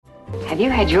Have you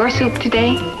had your soup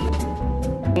today?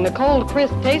 The cold,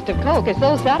 crisp taste of Coke is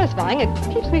so satisfying, it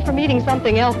keeps me from eating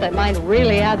something else that might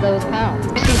really add those pounds.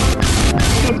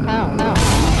 Pounds.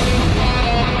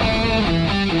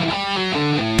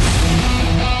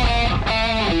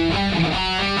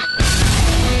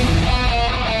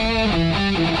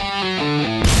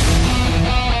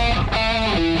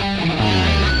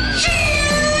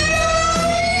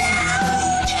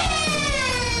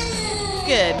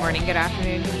 Good morning, good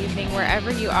afternoon, good evening,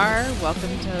 wherever you are.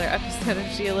 Welcome to another episode of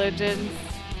Geologians.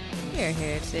 We are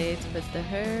here today to put the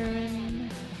her in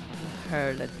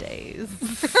holidays.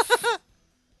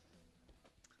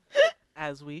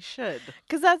 As we should.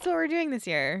 Because that's what we're doing this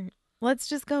year. Let's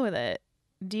just go with it.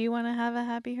 Do you want to have a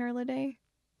happy holiday?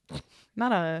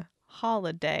 Not a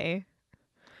holiday.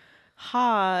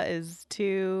 Ha is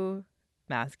too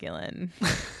masculine.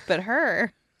 But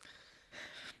her,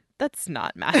 that's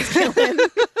not masculine.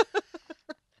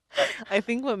 I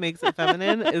think what makes it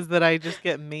feminine is that I just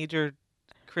get major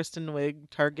Kristen Wiig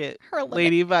Target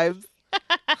lady vibes.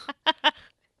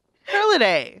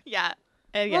 Holiday. Yeah.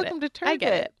 I get Welcome to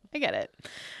Target. I get it.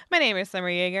 My name is Summer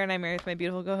Yeager, and I'm here with my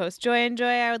beautiful co-host, Joy. And Joy,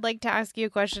 I would like to ask you a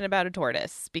question about a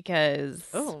tortoise, because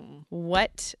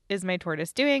what is my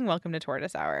tortoise doing? Welcome to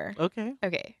Tortoise Hour.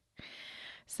 Okay.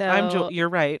 So I'm Joy. You're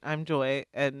right. I'm Joy,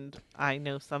 and I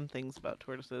know some things about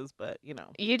tortoises, but you know.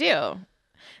 You do.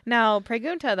 Now,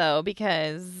 pregunta though,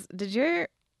 because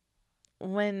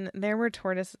when there were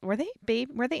tortoise, were they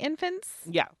infants?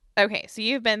 Yeah. Okay, so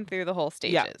you've been through the whole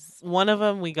stages. Yeah. One of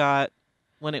them we got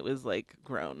when it was like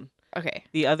grown. Okay.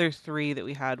 The other three that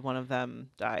we had, one of them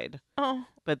died. Oh.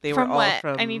 But they were all what?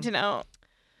 from. I need to know.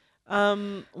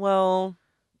 Well,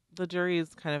 the jury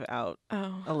is kind of out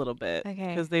a little bit. Okay.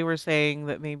 Because they were saying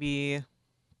that maybe,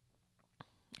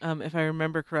 if I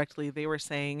remember correctly, they were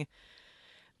saying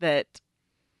like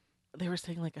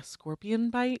a scorpion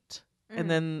bite,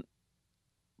 and then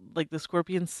like the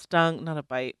scorpion stung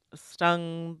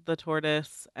the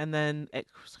tortoise, and then it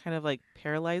kind of like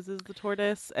paralyzes the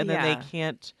tortoise, and then they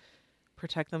can't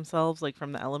protect themselves like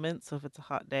from the elements. So if it's a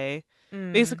hot day,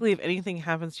 basically if anything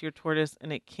happens to your tortoise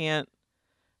and it can't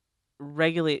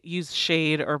use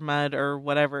shade or mud or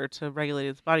whatever to regulate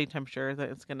its body temperature, that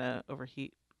it's gonna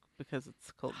overheat because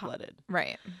it's cold-blooded.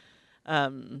 Right.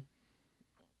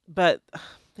 But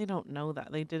they don't know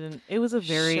that. They didn't. It was a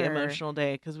very emotional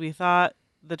day because we thought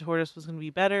the tortoise was going to be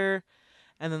better,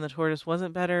 and then the tortoise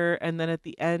wasn't better, and then at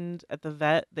the end at the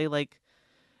vet they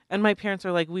and my parents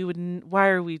are like, we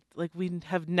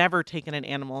have never taken an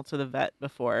animal to the vet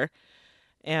before,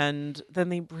 and then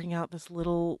they bring out this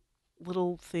little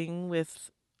thing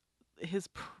with his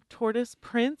tortoise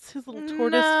prints, his little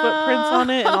tortoise footprints on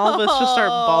it, and all of us just start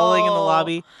bawling in the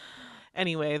lobby.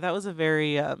 Anyway, that was a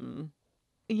very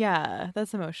yeah,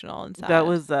 that's emotional and sad. That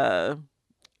was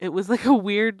it was like a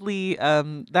weirdly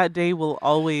that day will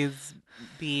always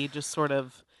be just sort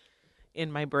of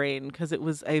in my brain because it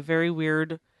was a very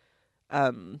weird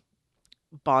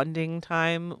bonding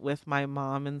time with my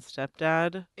mom and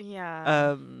stepdad.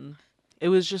 Yeah. It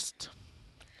was just,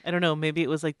 I don't know, maybe it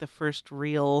was like the first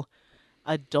real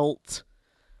adult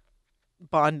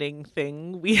bonding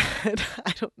thing we had.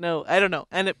 I don't know.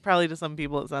 And it probably to some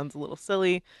people it sounds a little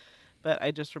silly, but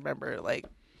I just remember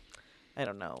I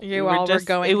don't know. You all were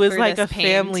going. It was through like this a pain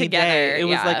family together. day. It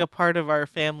was Yeah. like a part of our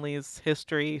family's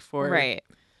history for. Right.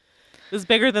 It was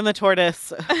bigger than the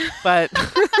tortoise, but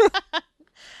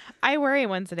I worry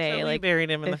once a day. so we buried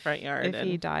him in the front yard. If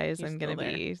he dies, I'm gonna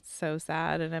be so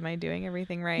sad. And am I doing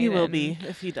everything right? He will be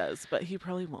if he does, but he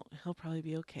probably won't. He'll probably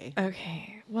be okay.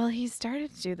 Okay. Well, he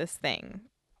started to do this thing.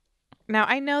 Now,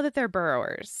 I know that they're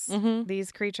burrowers. Mm-hmm.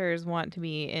 These creatures want to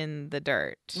be in the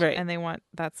dirt. Right. And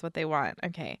that's what they want.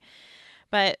 Okay.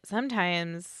 But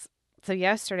sometimes, so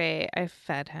yesterday I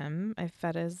fed him. I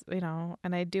fed his, and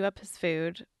I do up his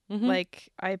food. Mm-hmm. Like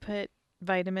I put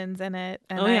vitamins in it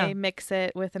and yeah. I mix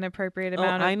it with an appropriate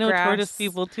amount of I know grass. tortoise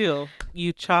people too.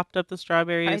 You chopped up the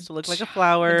strawberries to look like a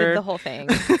flower. I did the whole thing.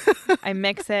 I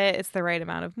mix it. It's the right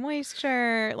amount of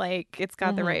moisture. Like it's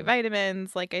got the right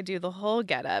vitamins. Like I do the whole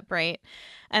get up, right?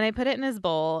 And I put it in his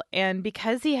bowl. And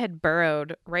because he had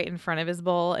burrowed right in front of his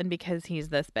bowl, and because he's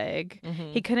this big,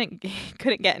 he couldn't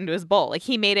get into his bowl. Like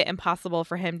he made it impossible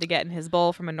for him to get in his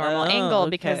bowl from a normal angle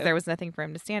because there was nothing for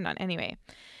him to stand on. Anyway,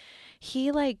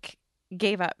 he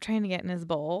gave up trying to get in his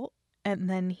bowl, and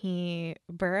then he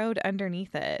burrowed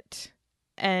underneath it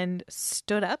and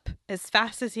stood up as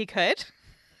fast as he could,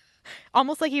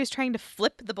 almost like he was trying to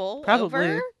flip the bowl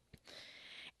over.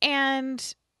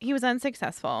 And he was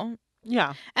unsuccessful.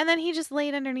 Yeah. And then he just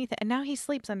laid underneath it, and now he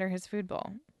sleeps under his food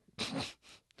bowl.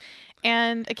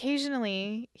 And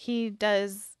occasionally he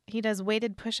he does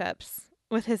weighted push-ups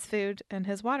with his food and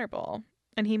his water bowl,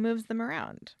 and he moves them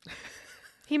around.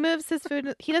 He moves his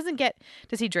food. He doesn't get.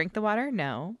 Does he drink the water?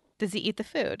 No. Does he eat the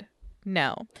food?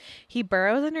 No. He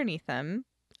burrows underneath them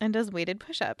and does weighted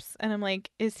push-ups. And I'm like,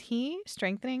 is he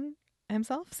strengthening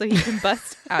himself so he can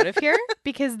bust out of here?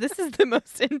 Because this is the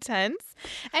most intense.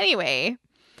 Anyway,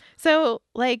 so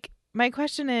like my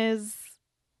question is,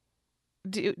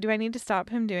 do I need to stop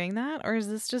him doing that, or is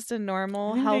this just a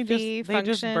normal, healthy function?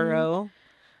 They just burrow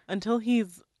until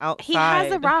he's outside. He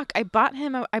has a rock. I bought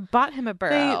him a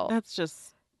burrow. That's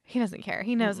just. He doesn't care.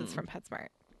 He knows it's from PetSmart.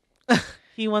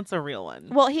 He wants a real one.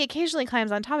 Well, he occasionally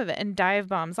climbs on top of it and dive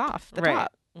bombs off the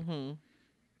top. Mm-hmm.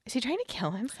 Is he trying to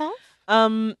kill himself?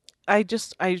 I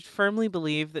firmly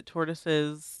believe that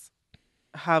tortoises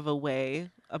have a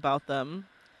way about them.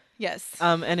 Yes.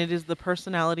 And it is the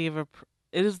personality of a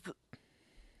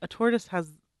tortoise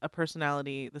has a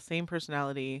personality, the same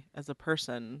personality as a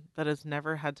person that has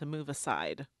never had to move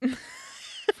aside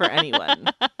for anyone.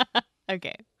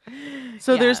 Okay.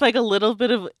 So there's like a little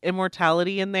bit of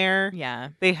immortality in there. Yeah.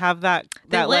 They have that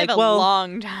They live like, a well,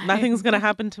 long time. nothing's going to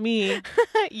happen to me.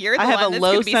 You're the I have one a that's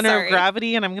low gonna be center sorry. of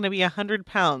gravity and I'm going to be 100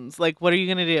 pounds. Like, what are you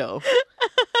going to do?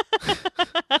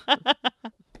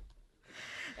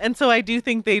 And so I do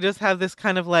think they just have this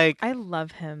kind of like, I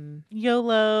love him.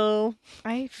 YOLO.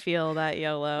 I feel that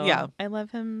YOLO. Yeah. I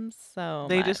love him so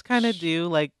They much. just kind of do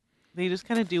what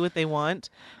they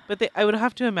want. But I would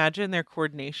have to imagine their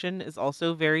coordination is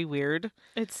also very weird.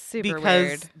 It's super because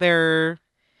weird. they're.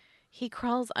 He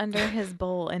crawls under his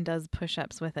bowl and does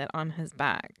push-ups with it on his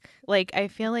back. Like, I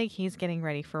feel like he's getting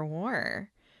ready for war.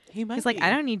 He's like, I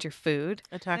don't need your food.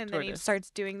 Attack and tortoise. then he starts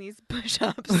doing these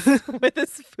push-ups with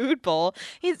his food bowl.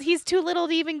 He's too little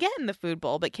to even get in the food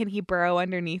bowl, but can he burrow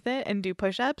underneath it and do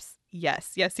push-ups?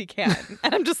 Yes, he can.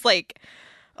 And I'm just like,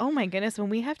 oh my goodness, when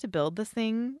we have to build this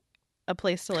thing a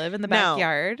place to live in the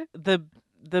backyard. The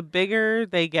bigger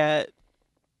they get,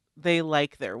 they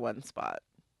like their one spot.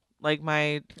 Like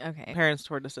my parents'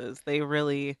 tortoises, they've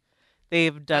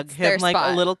dug That's him their like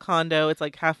spot. a little condo. It's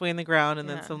like halfway in the ground and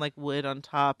Yeah. then some like wood on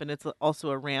top, and it's also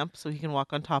a ramp so he can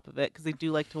walk on top of it because they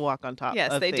do like to walk on top.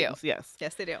 Yes, of they do. things. Yes,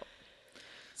 Yes, they do.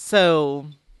 So,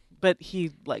 but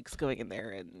he likes going in there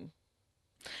and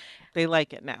they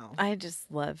like it now. I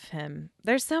just love him.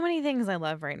 There's so many things I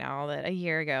love right now that a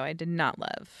year ago I did not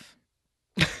love.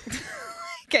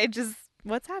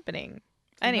 What's happening?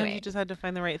 Sometimes Anyway, you just had to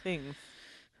find the right things.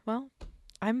 well,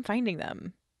 I'm finding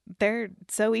them. They're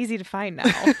so easy to find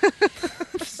now.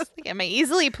 Am I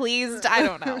easily pleased? I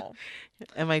don't know.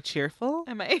 Am I cheerful?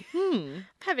 Am I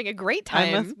having a great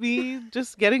time? I must be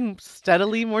just getting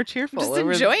steadily more cheerful Just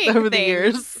over enjoying the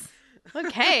years. things.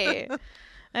 Okay.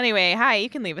 Anyway, hi, you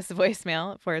can leave us a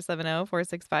voicemail at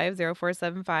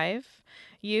 470-465-0475.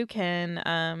 You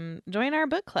can join our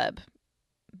book club.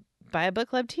 Buy a book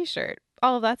club t-shirt.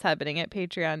 All of that's happening at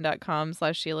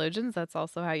patreon.com/sheologians. That's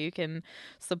also how you can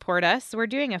support us. We're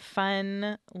doing a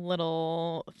fun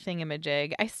little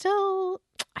thingamajig. I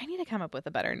need to come up with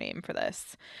a better name for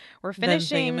this. We're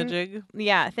finishing Thingamajig?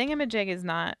 Yeah, thingamajig is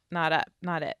not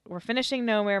it. We're finishing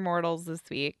No Mere Mortals this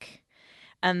week.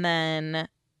 And then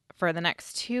for the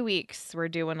next 2 weeks, we're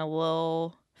doing a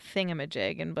little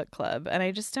thingamajig in book club. And I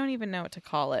just don't even know what to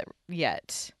call it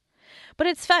yet. But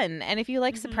it's fun. And if you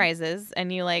like surprises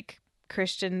and you like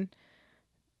Christian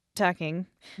talking.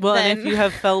 Well, then... and if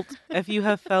you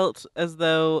have felt as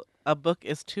though a book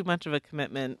is too much of a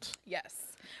commitment. Yes.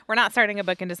 We're not starting a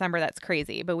book in December. That's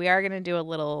crazy. But we are going to do a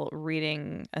little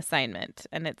reading assignment.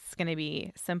 And it's going to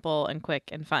be simple and quick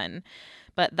and fun.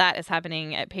 But that is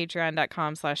happening at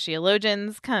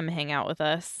patreon.com/sheologians. Come hang out with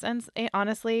us. And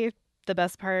honestly, the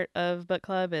best part of book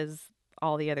club is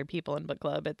all the other people in book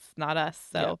club. It's not us.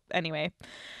 So anyway.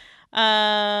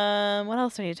 What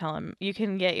else do I need to tell him? You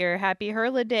can get your happy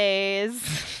holidays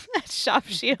at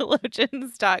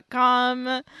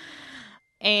shopsheologians.com.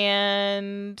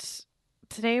 And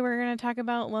today we're going to talk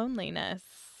about loneliness.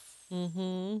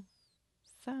 Mm-hmm.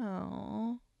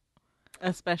 So,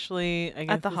 especially, I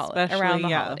guess, around the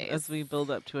holidays, as we build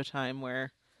up to a time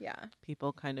where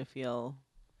people kind of feel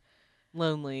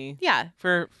lonely. Yeah.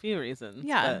 For a few reasons.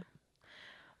 Yeah. But...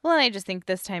 Well, and I just think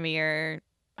this time of year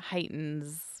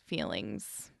heightens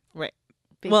feelings. Right.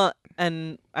 Well,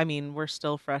 and I mean, we're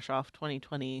still fresh off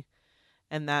 2020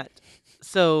 and that,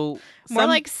 so more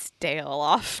like stale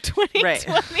off 2020. Right.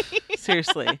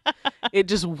 Seriously. It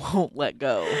just won't let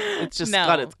go. It's just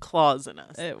got its claws in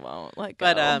us. It won't let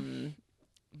go.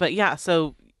 But yeah,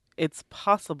 so it's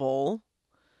possible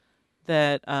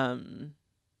that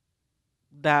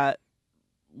that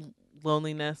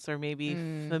loneliness or maybe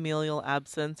familial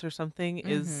absence or something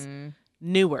is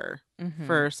newer Mhm.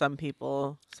 for some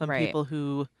people. Some Right. people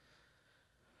who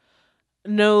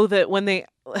know that when they,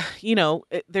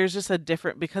 there's just a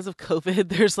different, because of COVID,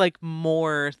 there's like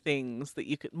more things that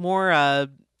you could, more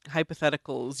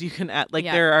hypotheticals you can add. Like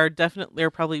Yeah. there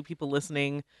are probably people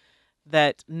listening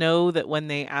that know that when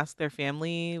they ask their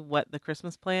family what the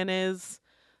Christmas plan is,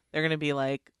 they're going to be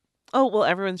like, oh, well,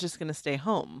 everyone's just going to stay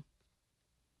home,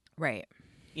 Right.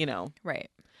 Right.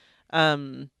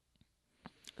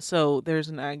 So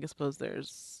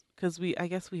because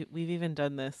we've even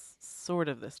done this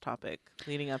topic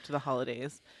leading up to the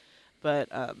holidays, but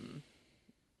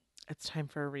it's time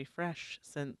for a refresh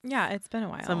since Yeah, it's been a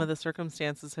while. some of the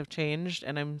circumstances have changed,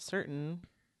 and I'm certain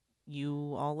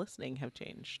you all listening have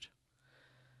changed.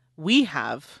 We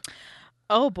have.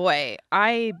 Oh boy,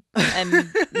 I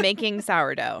am making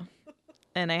sourdough,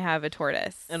 and I have a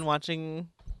tortoise. And watching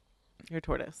your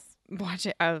tortoise.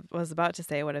 I was about to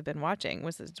say what I've been watching,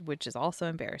 which is also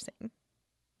embarrassing.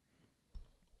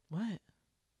 What?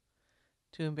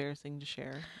 Too embarrassing to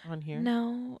share on here?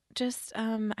 No, just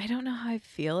I don't know how I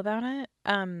feel about it.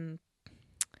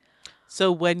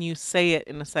 So when you say it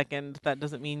in a second, that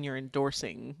doesn't mean you're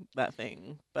endorsing that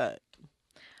thing, but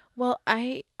well,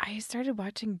 I started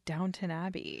watching Downton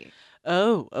Abbey.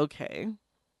 oh, okay.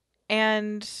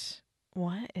 And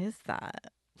what is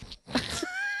that?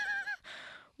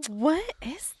 What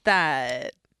is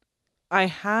that? I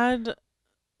had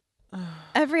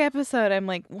Every episode I'm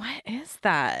like, what is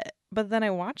that? But then I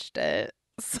watched it.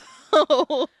 So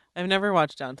I've never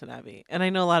watched Downton Abbey, and I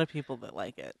know a lot of people that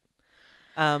like it.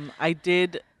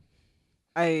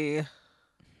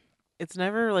 It's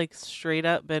never like straight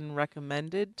up been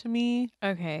recommended to me,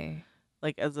 okay.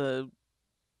 like as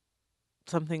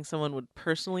something someone would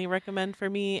personally recommend for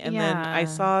me. And then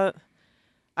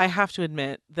I have to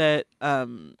admit that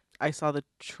I saw the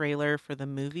trailer for the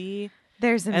movie.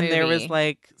 There's a movie. And there was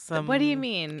like some what do you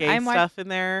mean? gay stuff in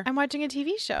there. I'm watching a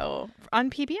TV show on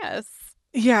PBS.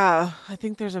 Yeah, I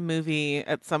think there's a movie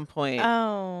at some point.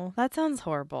 Oh, that sounds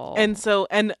horrible.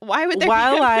 And why would there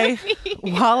while be a I movie?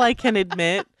 while I can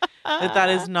admit that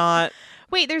is not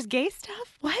Wait, there's gay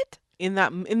stuff? What? in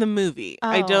the movie.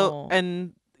 I Oh. don't,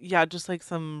 and yeah, just like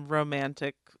some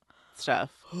romantic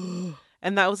stuff.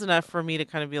 And that was enough for me to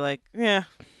kind of be like, yeah.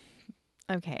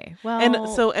 Okay. Well,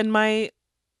 And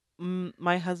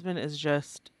my husband is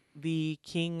just the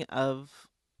king of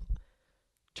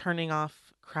turning off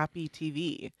crappy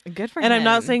TV. good for him. And I'm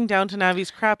not saying Downton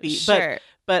Abbey's crappy, sure.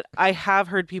 but I have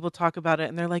heard people talk about it,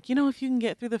 and they're like, if you can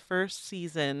get through the first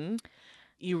season,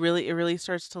 it really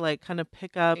starts to like kind of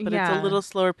pick up, but it's a Yeah. little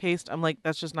slower paced. I'm like,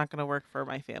 that's just not going to work for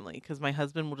my family because my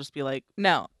husband will just be like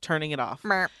No. turning it off.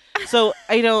 Merp. So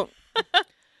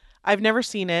I've never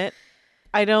seen it.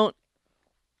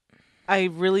 I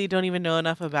really don't even know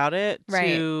enough about it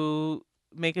to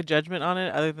make a judgment on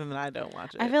it, other than that I don't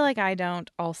watch it. I feel like I don't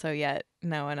also yet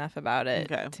know enough about it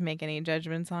Okay. to make any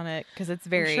judgments on it because it's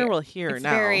I'm sure we'll hear it's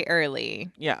now. very early.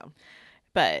 Yeah.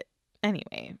 But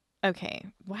anyway, okay.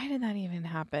 Why did that even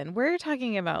happen? We're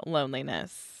talking about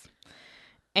loneliness.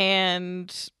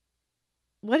 And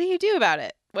what do you do about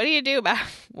it? What do you do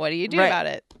about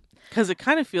it? Because it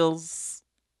kind of feels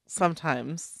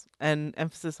sometimes, and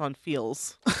emphasis on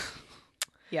feels,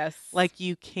 Yes. like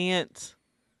you can't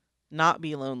not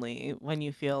be lonely when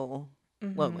you feel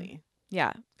Mhm. lonely.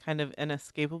 Yeah. Kind of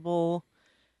inescapable,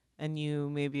 and you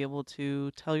may be able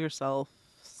to tell yourself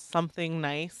something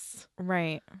nice,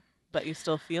 Right. but you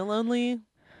still feel lonely.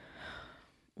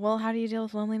 Well, how do you deal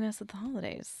with loneliness at the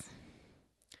holidays?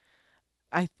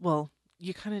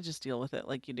 You kind of just deal with it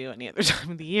like you do any other time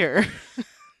of the year.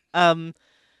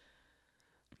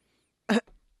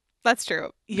 That's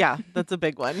true. Yeah, that's a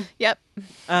big one. Yep.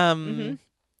 Um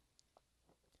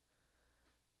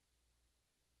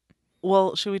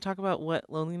Well, should we talk about what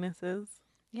loneliness is?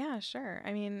 Yeah, sure.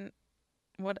 I mean,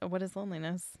 what is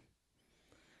loneliness?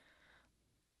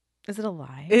 Is it a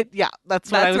lie?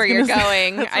 That's what I was where you're gonna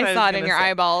say. going. That's what I was saw it in gonna your say.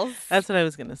 eyeballs. That's what I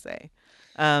was gonna say.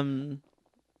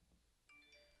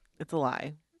 It's a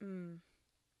lie. Mm.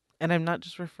 And I'm not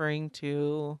just referring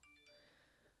to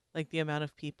like the amount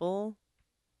of people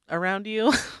around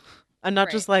you. I'm not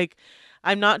just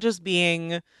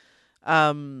being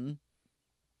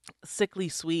sickly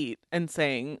sweet and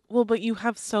saying, well, but you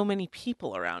have so many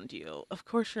people around you. Of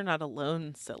course you're not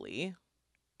alone, silly.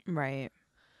 Right.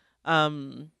 I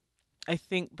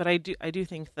do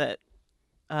think that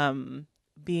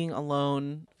being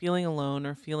alone, feeling alone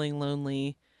or feeling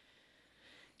lonely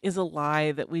is a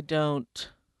lie that we don't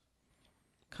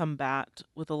combat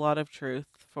with a lot of truth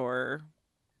for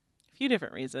a few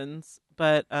different reasons.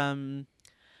 But I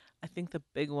think the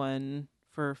big one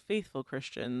for faithful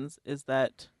Christians is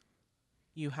that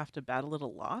you have to battle it a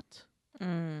lot.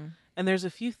 Mm. And there's a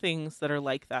few things that are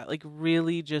like that, like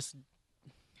really just,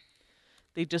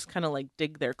 they just kind of like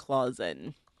dig their claws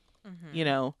in, Mm-hmm. you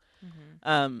know?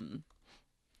 Mm-hmm.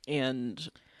 And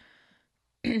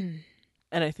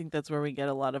and I think that's where we get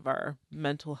a lot of our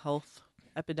mental health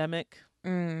epidemic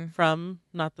from.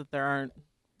 Not that there aren't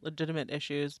legitimate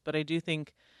issues, but I do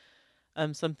think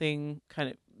something kind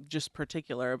of just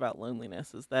particular about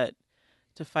loneliness is that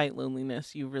to fight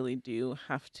loneliness, you really do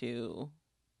have to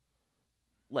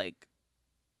like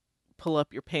pull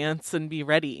up your pants and be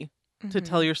ready to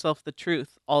tell yourself the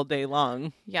truth all day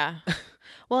long. Yeah.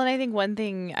 Well, and I think one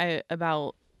thing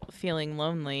about feeling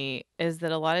lonely is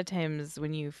that a lot of times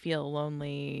when you feel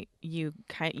lonely, you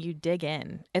dig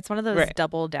in. It's one of those Right.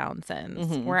 double down sins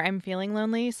Mhm. where I'm feeling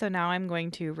lonely, so now I'm going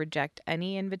to reject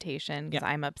any invitation because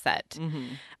I'm upset. Mm-hmm.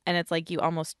 And it's like you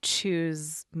almost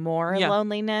choose more Yeah.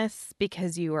 loneliness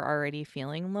because you were already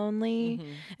feeling lonely,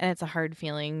 Mm-hmm. and it's a hard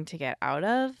feeling to get out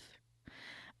of.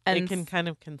 And It can kind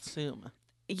of consume.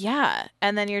 yeah.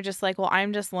 And then you're just like, well,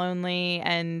 I'm just lonely,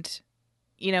 and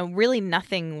really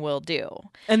nothing will do.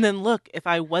 And then look, if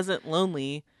I wasn't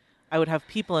lonely, I would have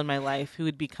people in my life who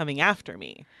would be coming after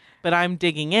me. But I'm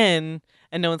digging in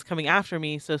and no one's coming after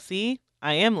me. So see,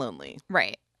 I am lonely.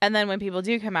 Right. And then when people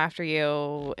do come after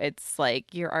you, it's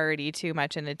like you're already too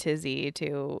much in a tizzy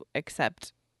to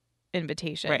accept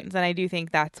invitations. Right. And I do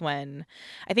think that's when,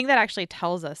 I think that actually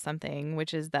tells us something,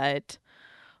 which is that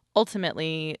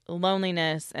ultimately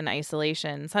loneliness and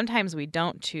isolation, sometimes we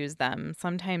don't choose them,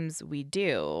 sometimes we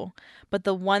do, but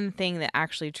the one thing that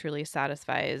actually truly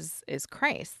satisfies is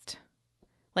Christ.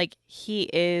 Like he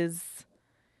is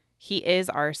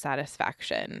our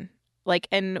satisfaction. Like,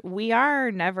 and we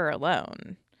are never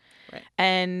alone. Right.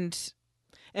 And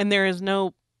there is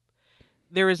nothing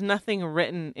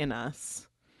written in us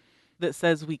that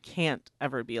says we can't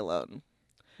ever be alone.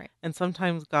 Right. And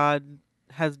sometimes God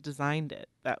has designed it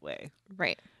that way.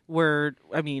 right.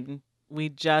 We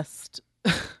just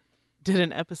did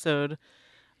an episode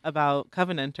about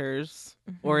Covenanters,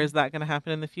 or is that going to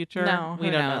happen in the future? No, we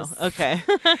who don't knows? know. Okay.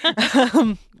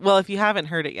 Well, if you haven't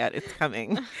heard it yet, it's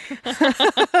coming.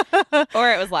 Or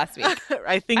it was last week.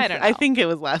 I don't know. I think it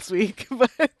was last week,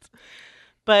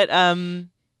 but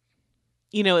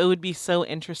it would be so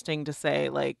interesting to say,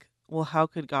 like, well, how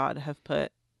could God have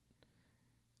put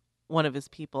one of his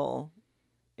people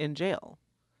in jail?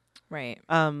 Right.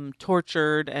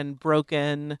 Tortured and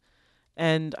broken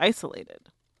and isolated.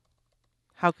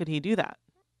 How could he do that?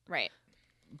 Right.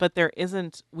 But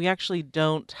we actually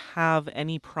don't have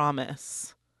any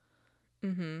promise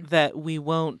Mm-hmm. that we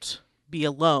won't be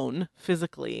alone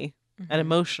physically and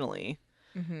emotionally.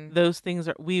 Mm-hmm. Those things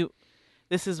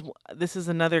this is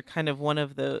another kind of one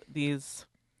of these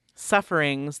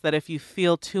sufferings that if you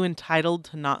feel too entitled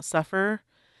to not suffer,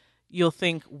 you'll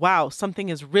think, wow, something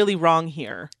is really wrong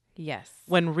here. Yes.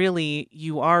 When really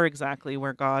you are exactly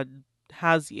where God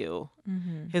has you.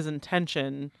 Mm-hmm. His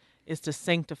intention is to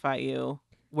sanctify you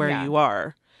where Yeah. you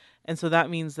are. And so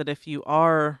that means that if you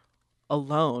are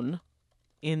alone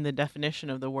in the definition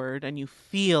of the word and you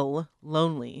feel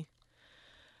lonely,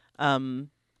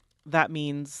 that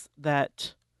means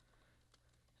that,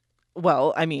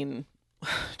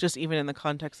 just even in the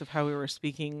context of how we were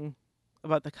speaking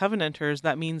about the Covenanters,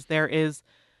 that means there is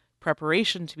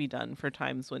preparation to be done for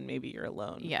times when maybe you're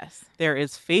alone. Yes. There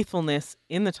is faithfulness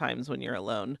in the times when you're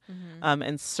alone. Mm-hmm.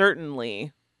 And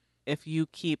certainly if you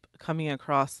keep coming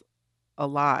across a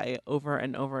lie over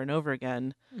and over and over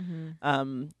again,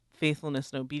 Mm-hmm.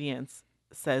 Faithfulness and obedience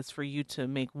says for you to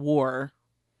make war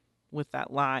with that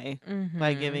lie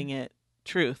by giving it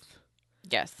truth.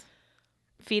 Yes.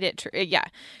 Feed it. Yeah.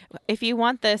 If you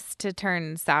want this to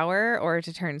turn sour or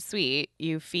to turn sweet,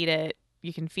 you feed it.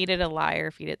 You can feed it a lie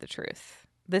or feed it the truth.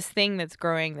 This thing that's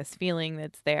growing, this feeling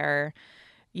that's there,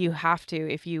 you have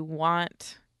to, if you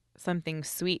want something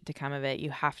sweet to come of it,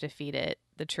 you have to feed it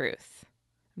the truth.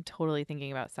 I'm totally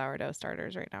thinking about sourdough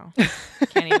starters right now.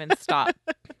 Can't even stop,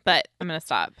 but I'm going to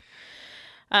stop.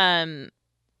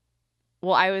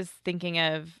 Well, I was thinking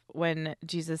of when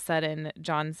Jesus said in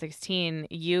John 16,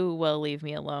 "You will leave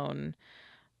me alone,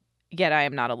 yet I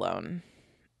am not alone."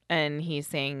 And he's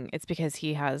saying it's because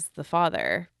he has the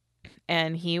Father.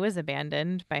 And he was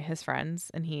abandoned by his friends,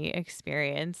 and he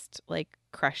experienced like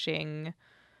crushing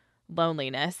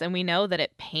loneliness. And we know that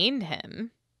it pained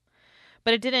him,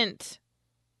 but it didn't,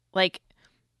 like,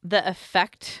 the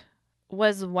effect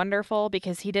was wonderful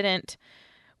because he didn't,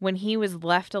 when he was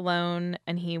left alone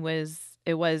and it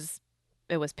was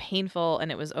painful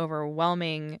and it was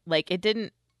overwhelming, like it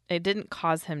didn't didn't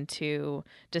cause him to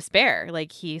despair.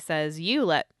 Like he says, you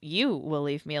will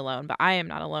leave me alone, but I am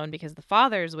not alone because the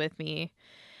Father's with me.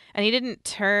 And he didn't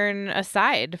turn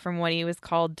aside from what he was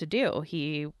called to do.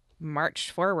 He marched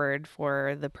forward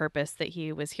for the purpose that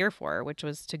he was here for, which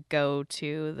was to go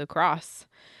to the cross.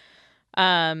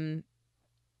 And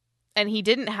he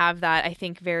didn't have that, I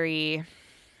think, very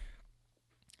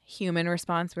human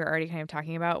response we were already kind of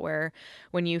talking about, where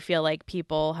when you feel like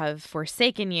people have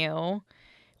forsaken you,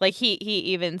 like he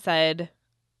even said,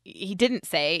 he didn't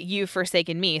say, you've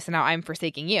forsaken me, so now I'm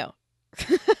forsaking you.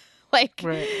 Like,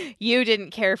 right. You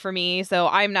didn't care for me, so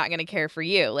I'm not going to care for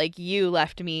you. Like, you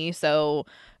left me, so,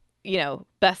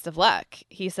 best of luck.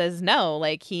 He says no.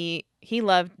 Like, he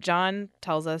loved, John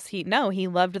tells us, he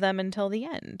loved them until the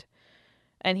end.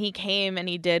 And he came and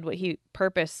he did what he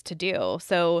purposed to do.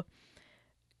 So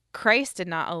Christ did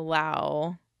not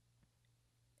allow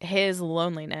his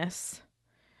loneliness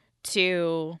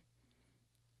to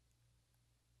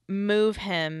move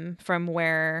him from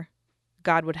where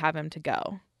God would have him to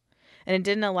go. And he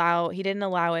didn't allow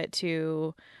it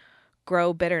to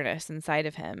grow bitterness inside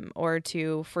of him or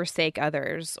to forsake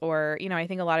others. Or, I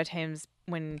think a lot of times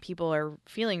when people are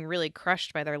feeling really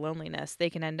crushed by their loneliness, they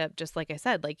can end up, just like I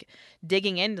said, like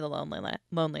digging into the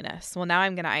loneliness. Well, now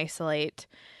I'm going to isolate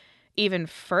even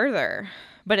further.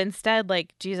 But instead,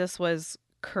 like, Jesus was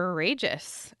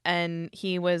courageous and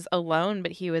he was alone,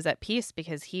 but he was at peace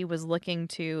because he was looking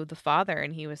to the Father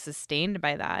and he was sustained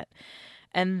by that.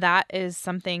 And that is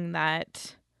something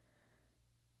that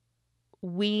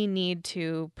we need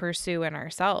to pursue in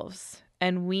ourselves.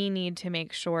 And we need to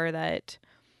make sure that,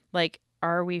 like,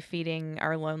 are we feeding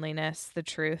our loneliness the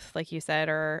truth, like you said,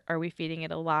 or are we feeding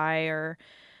it a lie? Or,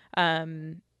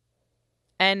 and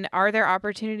are there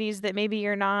opportunities that maybe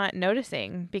you're not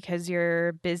noticing because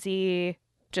you're busy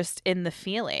just in the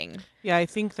feeling? Yeah, I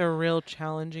think the real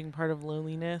challenging part of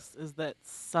loneliness is that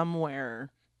somewhere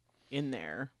in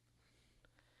there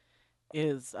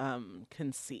is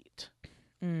conceit.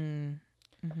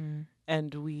 Mm-hmm.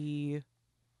 And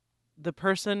the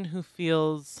person who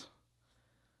feels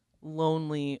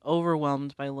lonely,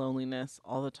 overwhelmed by loneliness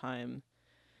all the time,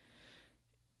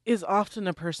 is often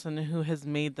a person who has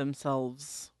made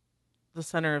themselves the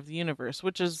center of the universe,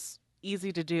 which is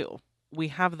easy to do. We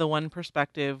have the one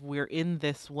perspective. We're in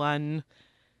this one.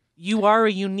 You are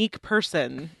a unique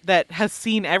person that has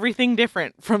seen everything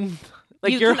different from...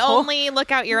 Like, you can only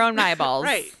look out your own eyeballs.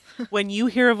 Right. When you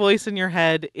hear a voice in your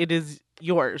head, it is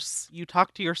yours. You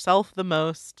talk to yourself the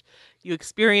most. You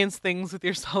experience things with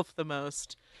yourself the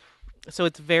most. So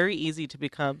it's very easy to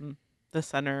become the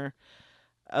center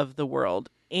of the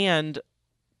world. And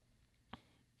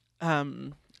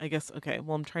I guess, okay,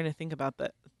 well, I'm trying to think about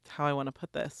that, how I want to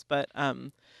put this. But so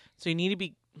you need to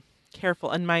be careful.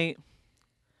 And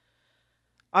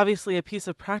obviously, a piece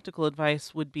of practical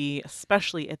advice would be,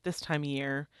 especially at this time of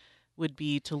year, would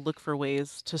be to look for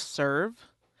ways to serve.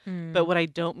 But what I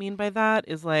don't mean by that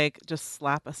is like just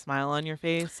slap a smile on your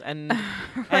face and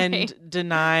right. and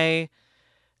deny.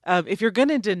 If you're going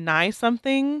to deny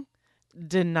something,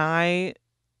 deny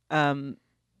the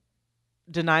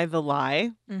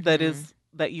lie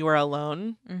that you are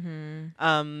alone.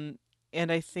 Mm-hmm.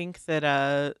 And I think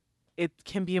that it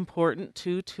can be important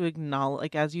to acknowledge,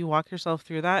 like, as you walk yourself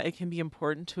through that, it can be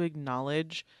important to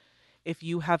acknowledge if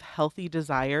you have healthy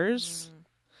desires,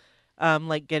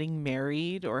 like getting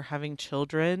married or having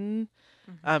children,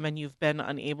 and you've been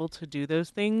unable to do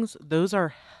those things. Those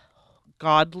are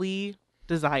godly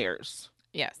desires.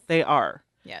 Yes. They are.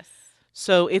 Yes.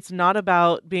 So it's not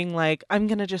about being like, I'm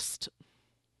going to just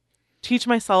teach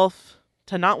myself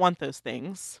to not want those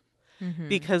things,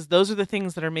 because those are the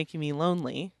things that are making me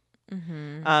lonely.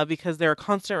 Because they're a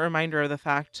constant reminder of the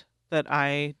fact that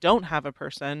I don't have a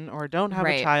person or don't have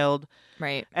a child.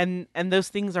 Right. And those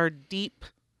things are deep.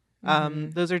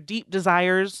 Those are deep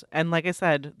desires. And like I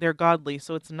said, they're godly.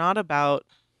 So it's not about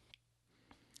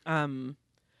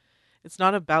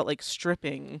like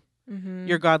stripping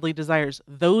your godly desires.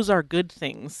 Those are good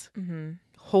things.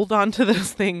 Hold on to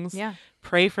those things. Yeah.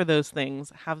 Pray for those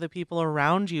things. Have the people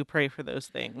around you pray for those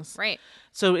things. Right.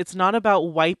 So it's not about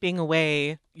wiping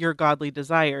away your godly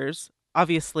desires.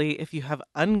 Obviously, if you have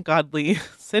ungodly,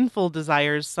 sinful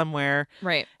desires somewhere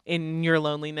in your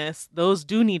loneliness, those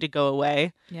do need to go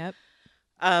away. Yep.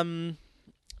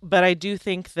 But I do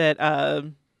think that,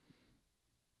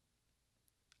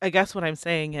 I guess what I'm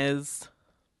saying is,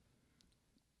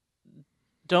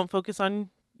 don't focus on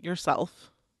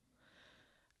yourself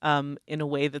in a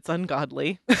way that's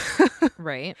ungodly.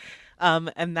 Right.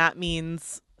 And that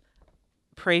means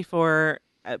pray for,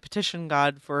 petition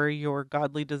God for your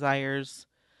godly desires,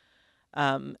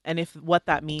 And if what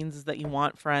that means is that you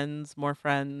want friends, more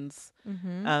friends,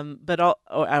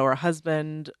 or a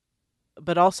husband,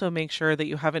 but also make sure that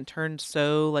you haven't turned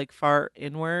so like far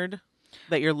inward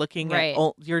that you're looking at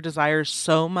your desires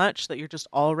so much that you're just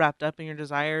all wrapped up in your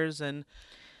desires, and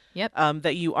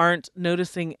that you aren't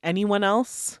noticing anyone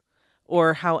else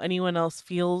or how anyone else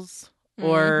feels,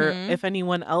 or if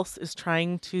anyone else is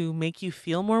trying to make you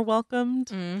feel more welcomed.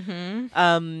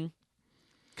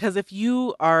 Because if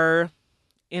you are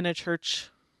in a church,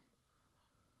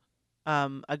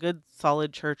 a good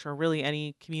solid church, or really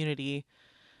any community,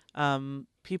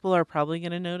 people are probably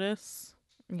going to notice.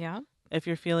 Yeah. If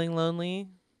you're feeling lonely.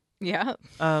 Yeah.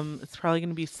 It's probably going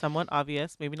to be somewhat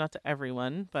obvious, maybe not to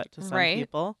everyone, but to some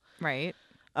people. Right.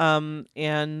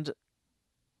 And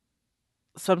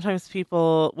sometimes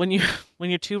people, when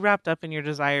you're too wrapped up in your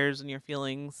desires and your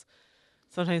feelings,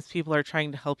 sometimes people are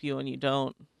trying to help you and you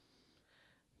don't.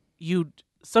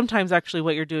 Sometimes actually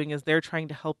what you're doing is they're trying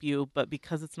to help you, but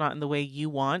because it's not in the way you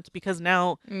want, because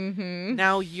now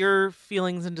your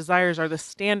feelings and desires are the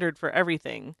standard for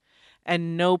everything,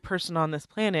 and no person on this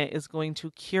planet is going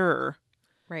to cure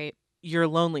your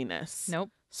loneliness. Nope.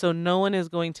 So no one is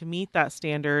going to meet that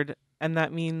standard, and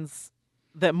that means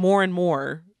that more and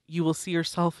more you will see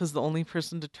yourself as the only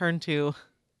person to turn to,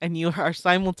 and you are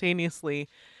simultaneously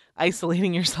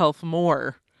isolating yourself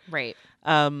more. Right.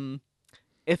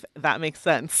 If that makes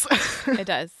sense. It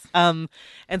does. And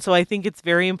so I think it's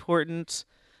very important.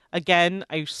 Again,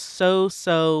 I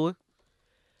so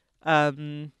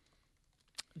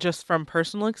just from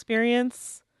personal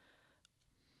experience,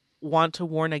 want to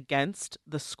warn against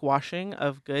the squashing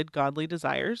of good godly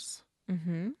desires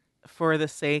for the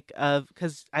sake of,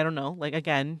 because I don't know, like,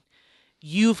 again,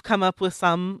 you've come up with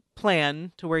some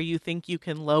plan to where you think you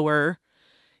can lower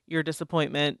your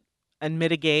disappointment and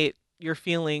mitigate your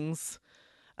feelings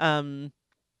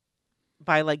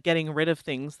by like getting rid of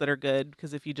things that are good,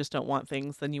 because if you just don't want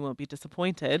things, then you won't be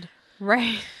disappointed.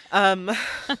 Right.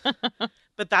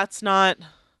 But that's not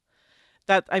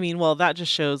that. I mean, well, that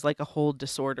just shows like a whole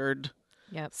disordered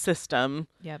system.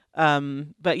 Yep.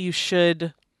 But you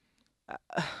should,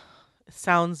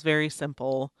 sounds very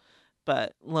simple,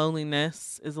 but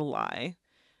loneliness is a lie.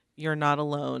 You're not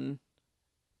alone.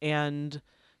 And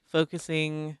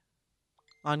focusing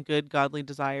on good godly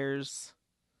desires,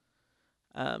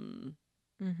 and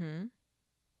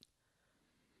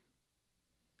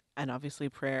obviously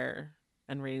prayer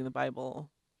and reading the Bible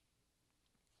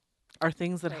are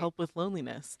things that help with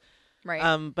loneliness.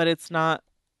 Right. But it's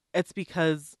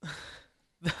because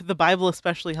the Bible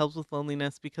especially helps with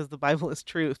loneliness, because the Bible is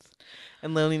truth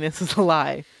and loneliness is a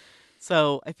lie.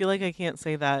 So I feel like I can't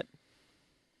say that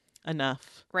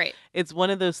enough. Right. It's one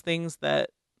of those things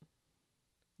that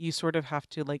you sort of have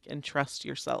to like entrust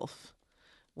yourself.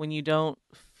 When you don't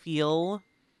feel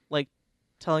like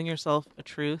telling yourself a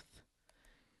truth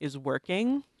is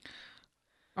working,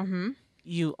 then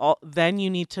you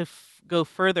need to go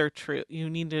further. You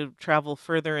need to travel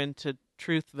further into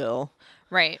Truthville,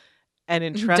 right? And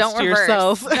entrust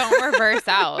yourself. Don't reverse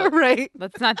out. Right.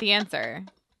 That's not the answer.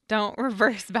 Don't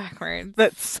reverse backwards.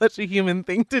 That's such a human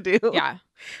thing to do. Yeah.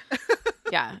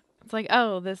 Yeah. It's like,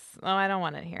 oh, I don't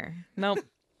want it here. Nope.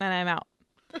 And I'm out.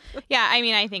 Yeah, I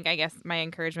mean, I guess my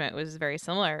encouragement was very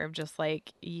similar, of just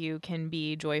like, you can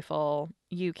be joyful,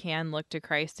 you can look to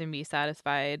Christ and be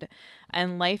satisfied,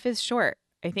 and life is short.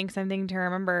 I think something to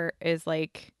remember is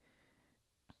like,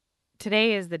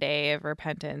 today is the day of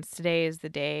repentance, today is the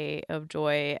day of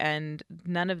joy, and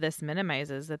none of this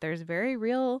minimizes that there's very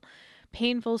real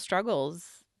painful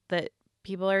struggles that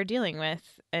people are dealing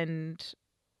with, and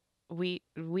we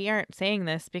aren't saying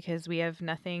this because we have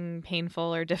nothing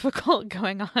painful or difficult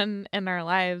going on in our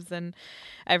lives and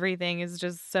everything is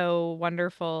just so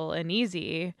wonderful and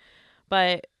easy.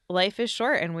 But life is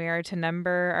short and we are to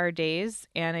number our days.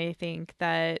 And I think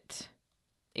that,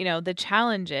 the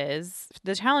challenge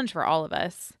for all of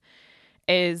us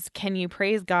is, can you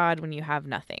praise God when you have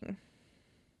nothing?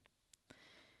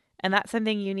 And that's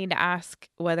something you need to ask,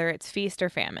 whether it's feast or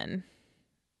famine.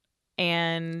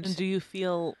 And do you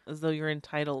feel as though you're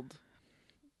entitled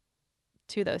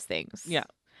to those things? Yeah.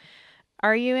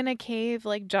 Are you in a cave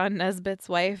like John Nesbitt's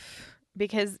wife?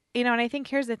 Because, and I think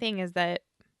here's the thing, is that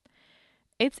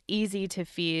it's easy to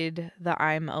feed the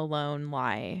I'm alone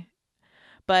lie.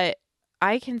 But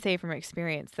I can say from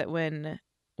experience that when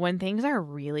things are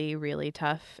really, really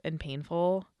tough and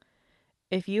painful,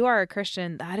 if you are a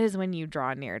Christian, that is when you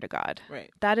draw near to God. Right.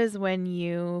 That is when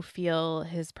you feel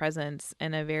his presence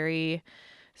in a very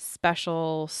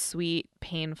special, sweet,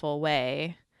 painful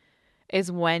way,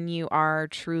 is when you are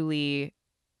truly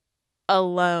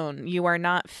alone. You are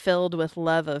not filled with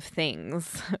love of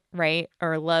things, right?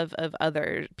 Or love of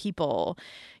other people.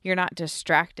 You're not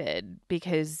distracted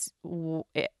because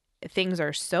things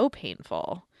are so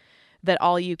painful that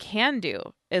all you can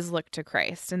do is look to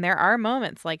Christ. And there are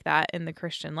moments like that in the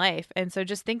Christian life. And so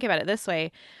just think about it this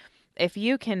way. If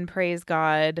you can praise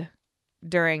God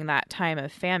during that time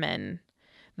of famine,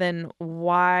 then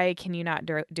why can you not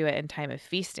do it in time of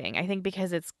feasting? I think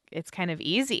because it's kind of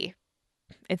easy.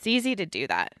 It's easy to do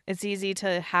that. It's easy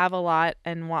to have a lot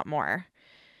and want more.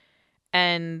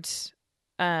 And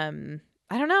I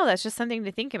don't know, that's just something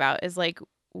to think about, is like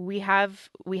we have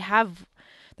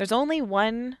there's only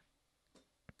one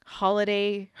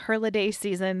holiday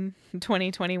season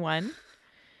 2021.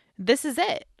 This is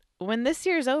it. When this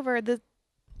year's over,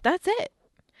 that's it.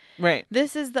 Right.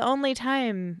 This is the only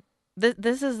time.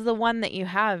 This is the one that you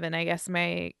have. And I guess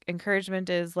my encouragement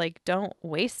is like, don't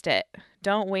waste it.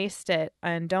 Don't waste it,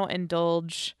 and don't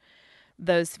indulge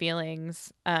those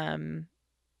feelings.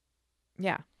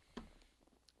 Yeah.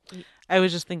 I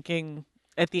was just thinking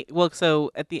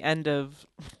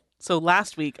so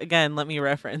last week, again, let me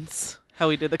reference how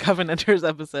we did the Covenanters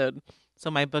episode. So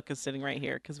my book is sitting right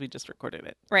here because we just recorded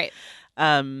it. Right.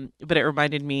 But it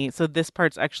reminded me, so this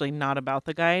part's actually not about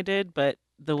the guy I did, but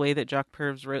the way that Jock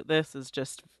Purves wrote this is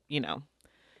just,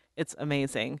 it's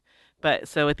amazing. But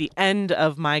so at the end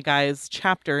of my guy's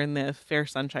chapter in the Fair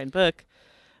Sunshine book,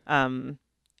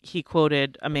 he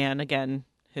quoted a man again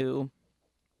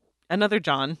another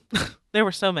John. There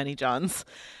were so many Johns.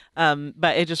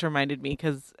 But it just reminded me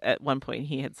because at one point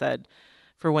he had said,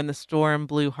 "For when the storm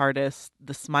blew hardest,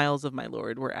 the smiles of my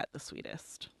Lord were at the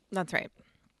sweetest." That's right.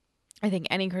 I think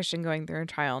any Christian going through a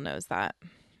trial knows that.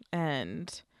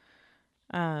 And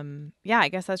I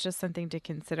guess that's just something to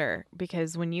consider,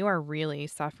 because when you are really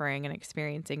suffering and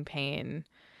experiencing pain,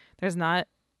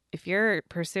 if you're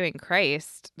pursuing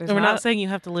Christ, we're not saying you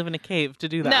have to live in a cave to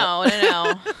do that. No.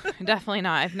 Definitely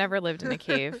not. I've never lived in a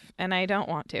cave, and I don't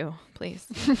want to. Please.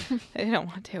 I don't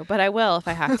want to, but I will if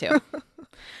I have to.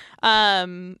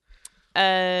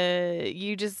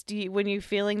 When you're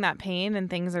feeling that pain and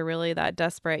things are really that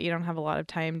desperate, you don't have a lot of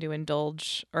time to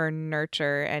indulge or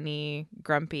nurture any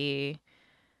grumpy,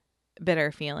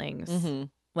 bitter feelings. Mm-hmm.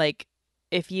 Like,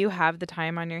 if you have the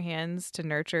time on your hands to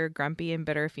nurture grumpy and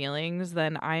bitter feelings,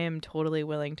 then I am totally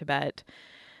willing to bet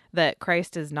that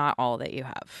Christ is not all that you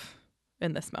have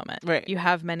in this moment. Right. You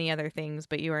have many other things,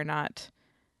 but they are not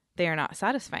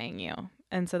satisfying you.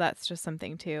 And so that's just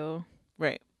something to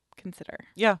consider.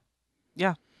 Yeah.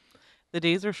 Yeah. The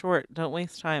days are short. Don't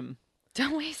waste time.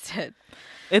 Don't waste it.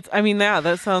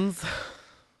 That sounds,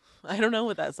 I don't know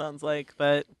what that sounds like,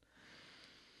 but,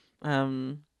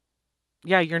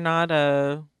 you're not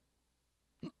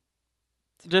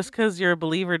just because you're a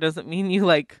believer doesn't mean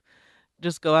you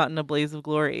just go out in a blaze of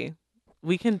glory.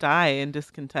 We can die in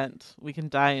discontent. We can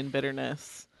die in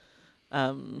bitterness.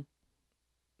 But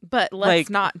let's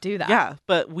not do that. Yeah,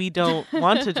 but we don't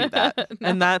want to do that. No.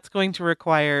 And that's going to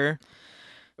require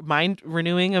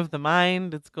renewing of the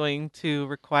mind. It's going to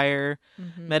require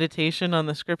meditation on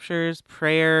the scriptures,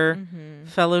 prayer,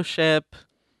 fellowship,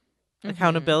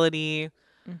 accountability,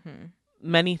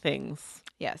 many things.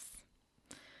 Yes.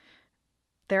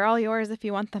 They're all yours if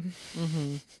you want them.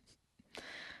 Mm-hmm.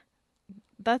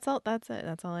 That's all. That's it.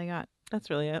 That's all I got. That's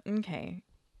really it. Okay.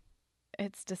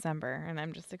 It's December, and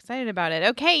I'm just excited about it.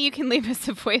 Okay, you can leave us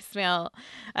a voicemail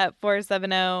at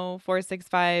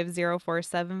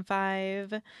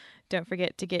 470-465-0475. Don't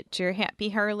forget to get your happy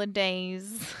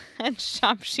holidays at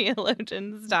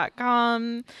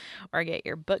shopsheologians.com or get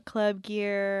your book club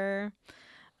gear.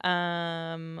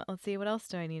 Let's see, what else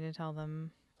do I need to tell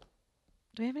them?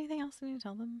 Do we have anything else I need to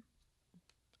tell them?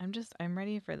 I'm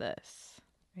ready for this.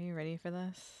 Are you ready for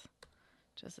this?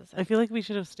 Just a second. I feel like we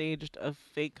should have staged a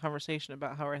fake conversation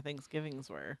about how our Thanksgivings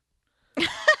were. I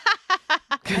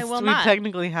will we not.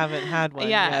 Technically haven't had one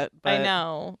yet. But... I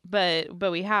know,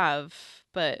 but we have,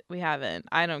 but we haven't.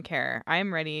 I don't care.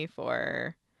 I'm ready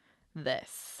for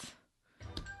this.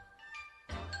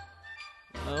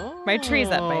 Oh. My tree's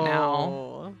up by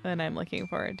now, and I'm looking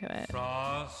forward to it.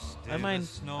 I might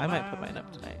put mine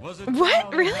up tonight.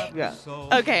 What? Really? Yeah.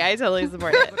 Okay, I totally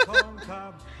support it.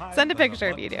 Send a picture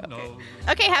if you do.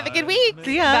 Okay, have a good week.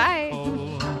 See ya. Bye.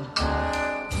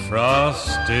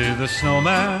 Frosty the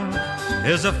Snowman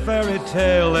is a fairy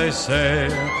tale, they say.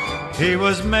 He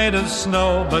was made of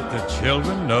snow, but the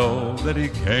children know that he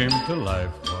came to life